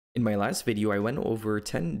In my last video, I went over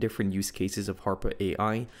 10 different use cases of Harpa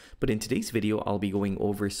AI, but in today's video, I'll be going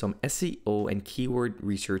over some SEO and keyword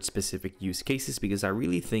research specific use cases because I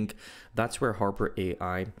really think that's where Harpa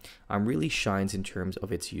AI really shines in terms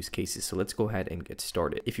of its use cases. So let's go ahead and get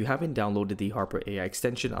started. If you haven't downloaded the Harpa AI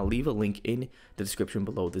extension, I'll leave a link in the description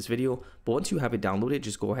below this video. But once you have it downloaded,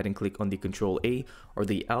 just go ahead and click on the Control A or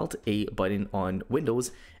the Alt A button on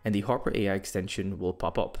Windows, and the Harpa AI extension will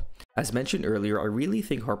pop up. As mentioned earlier, I really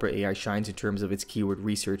think Harpa AI shines in terms of its keyword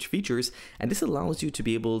research features, and this allows you to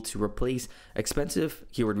be able to replace expensive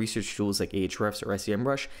keyword research tools like Ahrefs or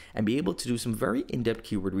SEMrush and be able to do some very in-depth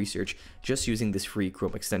keyword research just using this free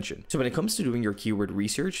Chrome extension. So when it comes to doing your keyword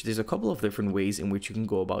research, there's a couple of different ways in which you can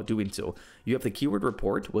go about doing so. You have the keyword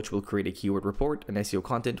report, which will create a keyword report and SEO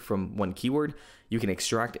content from one keyword. You can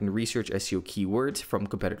extract and research SEO keywords from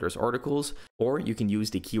competitors' articles, or you can use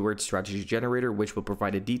the keyword strategy generator, which will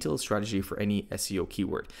provide a detailed strategy for any SEO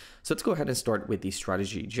keyword. So let's go ahead and start with the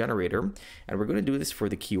strategy generator, and we're going to do this for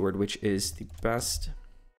the keyword, which is the best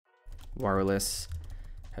wireless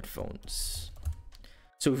headphones.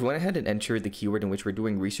 So we went ahead and entered the keyword in which we're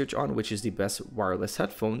doing research on, which is the best wireless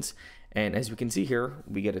headphones. And as we can see here,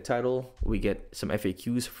 we get a title, we get some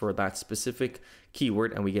FAQs for that specific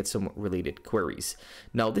keyword, and we get some related queries.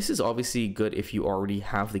 Now, this is obviously good if you already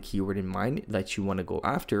have the keyword in mind that you want to go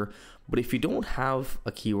after. But if you don't have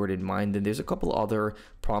a keyword in mind, then there's a couple other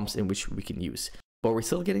prompts in which we can use. But we're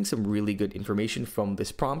still getting some really good information from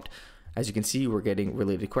this prompt. As you can see, we're getting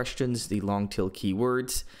related questions, the long tail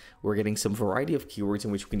keywords. We're getting some variety of keywords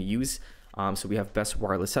in which we can use. So we have best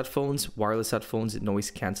wireless headphones,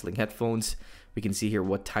 noise canceling headphones. We can see here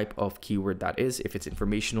what type of keyword that is, if it's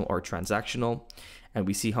informational or transactional. And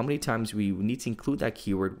we see how many times we need to include that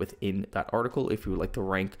keyword within that article if we would like to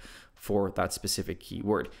rank for that specific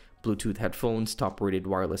keyword. Bluetooth headphones, top rated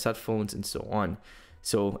wireless headphones, and so on.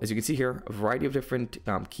 So as you can see here, a variety of different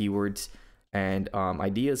keywords and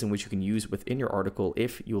ideas in which you can use within your article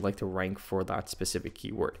if you would like to rank for that specific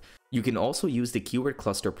keyword. You can also use the keyword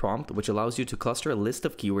cluster prompt, which allows you to cluster a list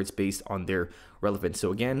of keywords based on their relevance.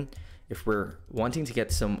 So again, if we're wanting to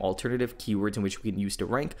get some alternative keywords in which we can use to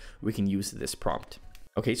rank, we can use this prompt.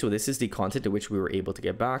 Okay, so this is the content in which we were able to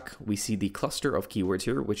get back. We see the cluster of keywords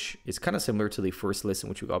here, which is kind of similar to the first list in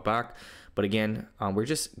which we got back. But again, we're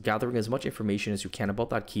just gathering as much information as you can about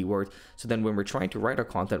that keyword. So then when we're trying to write our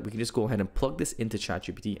content, we can just go ahead and plug this into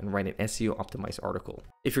ChatGPT and write an SEO optimized article.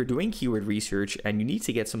 If you're doing keyword research and you need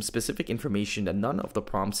to get some specific information that none of the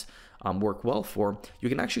prompts work well for, you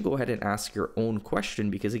can actually go ahead and ask your own question,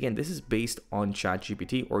 because again, this is based on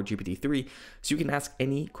ChatGPT or GPT-3. So you can ask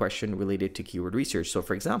any question related to keyword research. So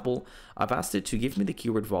for example, I've asked it to give me the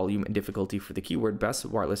keyword volume and difficulty for the keyword best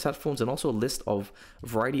wireless headphones, and also a list of a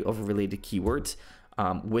variety of related keywords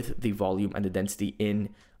with the volume and the density in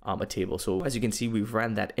a table. So as you can see, we've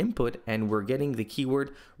ran that input and we're getting the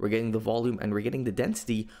keyword, we're getting the volume, and we're getting the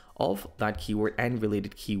density of that keyword and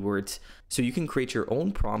related keywords. So you can create your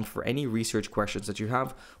own prompt for any research questions that you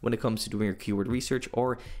have when it comes to doing your keyword research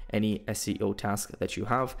or any SEO task that you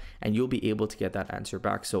have, and you'll be able to get that answer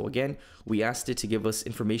back. So again, we asked it to give us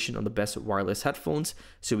information on the best wireless headphones.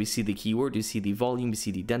 So we see the keyword, you see the volume, you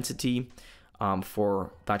see the density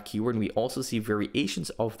for that keyword, and we also see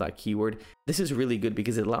variations of that keyword. This is really good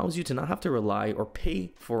because it allows you to not have to rely or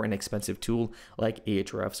pay for an expensive tool like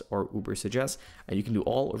Ahrefs or Ubersuggest, and you can do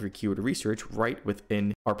all of your keyword research right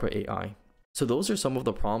within Harpa AI. So those are some of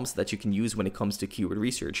the prompts that you can use when it comes to keyword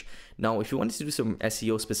research. Now, if you wanted to do some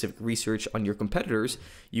SEO specific research on your competitors,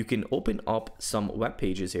 you can open up some web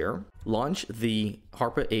pages here, launch the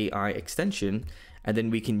Harpa AI extension, and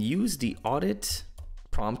then we can use the audit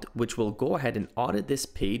prompt, which will go ahead and audit this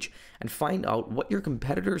page and find out what your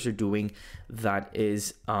competitors are doing that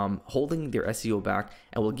is holding their SEO back,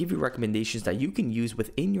 and will give you recommendations that you can use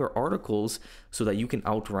within your articles so that you can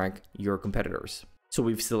outrank your competitors. So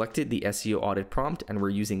we've selected the SEO audit prompt and we're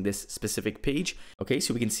using this specific page. Okay,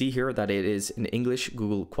 so we can see here that it is an English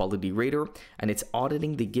Google Quality Rater, and it's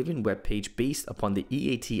auditing the given web page based upon the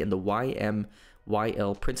EAT and the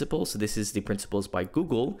YMYL principles. So this is the principles by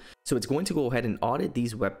Google. So it's going to go ahead and audit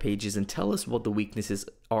these web pages and tell us what the weaknesses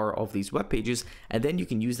are of these web pages, and then you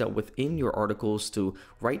can use that within your articles to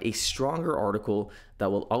write a stronger article that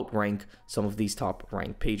will outrank some of these top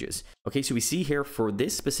ranked pages. Okay, so we see here for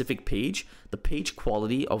this specific page, the page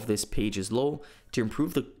quality of this page is low. To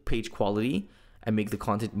improve the page quality and make the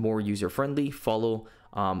content more user-friendly, follow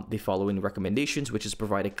the following recommendations, which is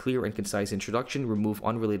provide a clear and concise introduction, remove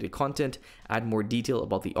unrelated content, add more detail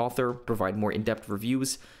about the author, provide more in-depth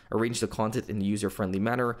reviews, arrange the content in a user-friendly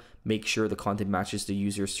manner, make sure the content matches the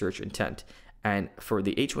user's search intent. And for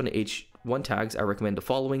the H1H one tags, I recommend the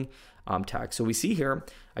following tags. So we see here,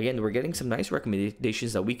 again, we're getting some nice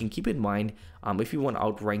recommendations that we can keep in mind if you want to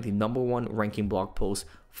outrank the #1 ranking blog post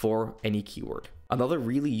for any keyword. Another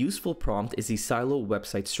really useful prompt is the silo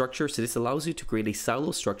website structure. So this allows you to create a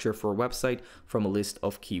silo structure for a website from a list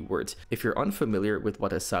of keywords. If you're unfamiliar with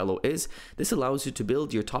what a silo is, this allows you to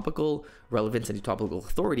build your topical relevance and your topical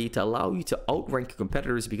authority to allow you to outrank your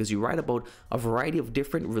competitors because you write about a variety of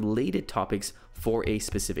different related topics for a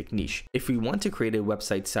specific niche. If we want to create a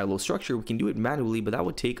website silo structure, we can do it manually, but that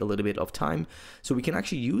would take a little bit of time. So we can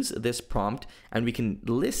actually use this prompt and we can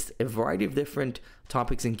list a variety of different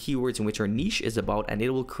topics and keywords in which our niche is about, and it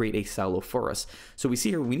will create a silo for us. So we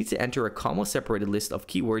see here we need to enter a comma separated list of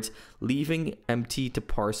keywords, leaving empty to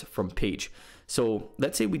parse from page. So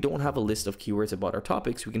let's say we don't have a list of keywords about our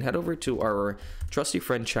topics. We can head over to our trusty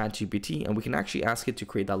friend ChatGPT and we can actually ask it to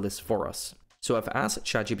create that list for us. So I've asked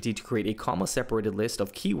ChatGPT to create a comma separated list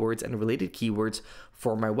of keywords and related keywords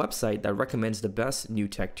for my website that recommends the best new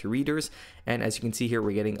tech to readers. And as you can see here,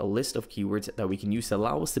 we're getting a list of keywords that we can use to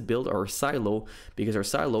allow us to build our silo, because our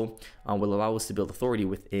silo will allow us to build authority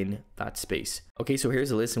within that space. Okay, so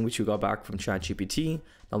here's a list in which we got back from ChatGPT.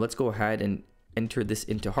 Now let's go ahead and enter this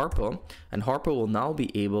into Harpa, and Harpa will now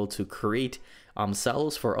be able to create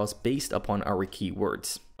silos for us based upon our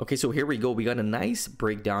keywords. Okay, so here we go. We got a nice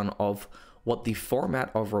breakdown of what the format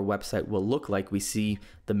of our website will look like. We see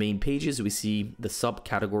the main pages, we see the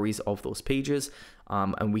subcategories of those pages,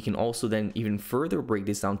 and we can also then even further break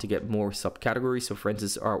this down to get more subcategories. So for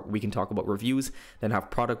instance, we can talk about reviews, then have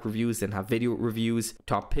product reviews, then have video reviews,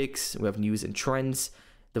 top picks, we have news and trends,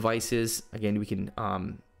 devices. Again, we can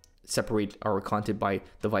separate our content by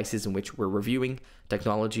devices in which we're reviewing,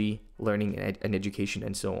 technology, learning and education,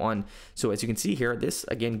 and so on. So as you can see here, this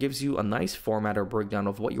again gives you a nice format or breakdown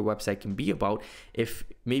of what your website can be about. If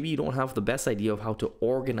maybe you don't have the best idea of how to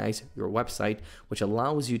organize your website, which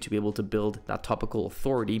allows you to be able to build that topical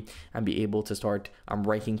authority and be able to start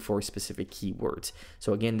ranking for specific keywords.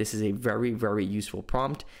 So again, this is a very, very useful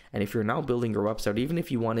prompt. And if you're now building your website, even if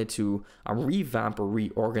you wanted to revamp or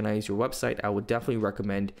reorganize your website, I would definitely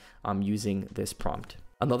recommend using this prompt.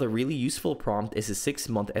 Another really useful prompt is a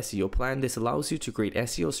 6-month SEO plan. This allows you to create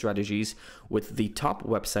SEO strategies with the top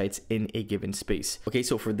websites in a given space. Okay,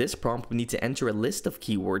 so for this prompt, we need to enter a list of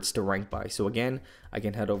keywords to rank by. So again, I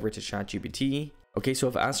can head over to ChatGPT. Okay, so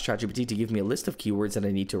I've asked ChatGPT to give me a list of keywords that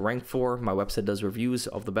I need to rank for. My website does reviews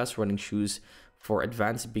of the best running shoes for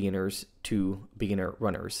advanced beginners to beginner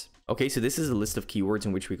runners. Okay, so this is a list of keywords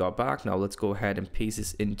in which we got back. Now let's go ahead and paste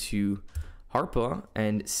this into Harpa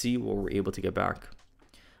and see what we're able to get back.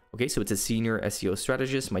 Okay, so it's a senior SEO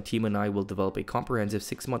strategist. My team and I will develop a comprehensive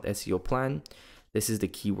 6-month SEO plan. This is the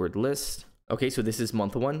keyword list. Okay, so this is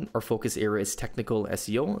month 1. Our focus area is technical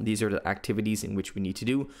SEO. These are the activities in which we need to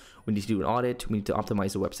do. We need to do an audit. We need to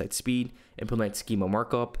optimize the website speed, implement schema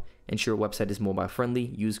markup, ensure website is mobile friendly,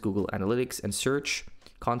 use Google Analytics and Search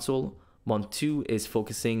Console. Month 2 is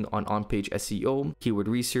focusing on page SEO, keyword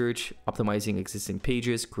research, optimizing existing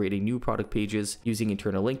pages, creating new product pages, using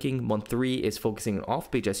internal linking. Month 3 is focusing on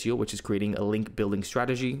off-page SEO, which is creating a link building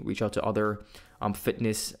strategy, reach out to other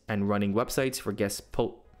fitness and running websites for guest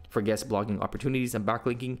blogging opportunities and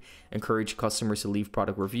backlinking, encourage customers to leave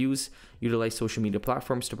product reviews, utilize social media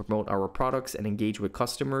platforms to promote our products and engage with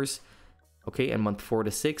customers. Okay, and month 4 to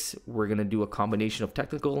 6, we're going to do a combination of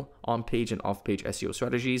technical, on-page and off-page SEO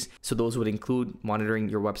strategies. So those would include monitoring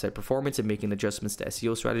your website performance and making adjustments to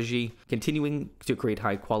SEO strategy, continuing to create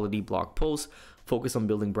high-quality blog posts, focus on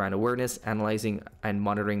building brand awareness, analyzing and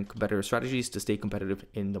monitoring competitor strategies to stay competitive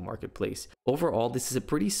in the marketplace. Overall, this is a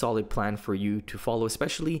pretty solid plan for you to follow,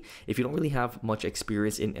 especially if you don't really have much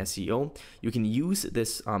experience in SEO. You can use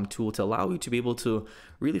this tool to allow you to be able to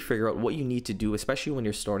really figure out what you need to do, especially when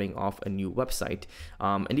you're starting off a new website.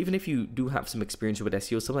 And even if you do have some experience with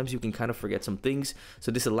SEO, sometimes you can kind of forget some things.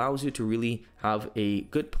 So this allows you to really have a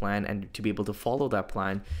good plan and to be able to follow that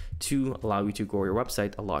plan to allow you to grow your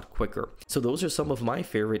website a lot quicker. So those are some of my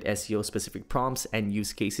favorite SEO specific prompts and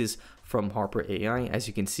use cases from Harpa AI. As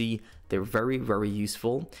you can see, they're very, very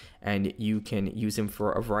useful and you can use them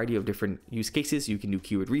for a variety of different use cases. You can do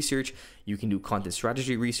keyword research, you can do content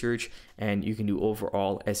strategy research, and you can do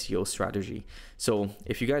overall SEO strategy. So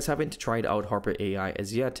if you guys haven't tried out Harpa AI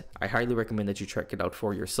as yet, I highly recommend that you check it out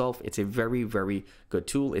for yourself. It's a very, very good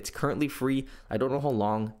tool. It's currently free. I don't know how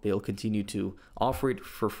long they'll continue to offer it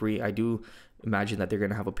for free. I do imagine that they're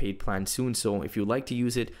going to have a paid plan soon. So if you'd like to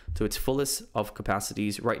use it to its fullest of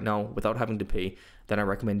capacities right now without having to pay, then I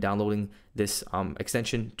recommend downloading this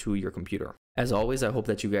extension to your computer. As always, I hope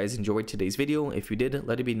that you guys enjoyed today's video. If you did,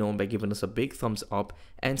 let it be known by giving us a big thumbs up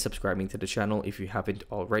and subscribing to the channel if you haven't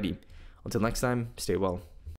already. Until next time, stay well.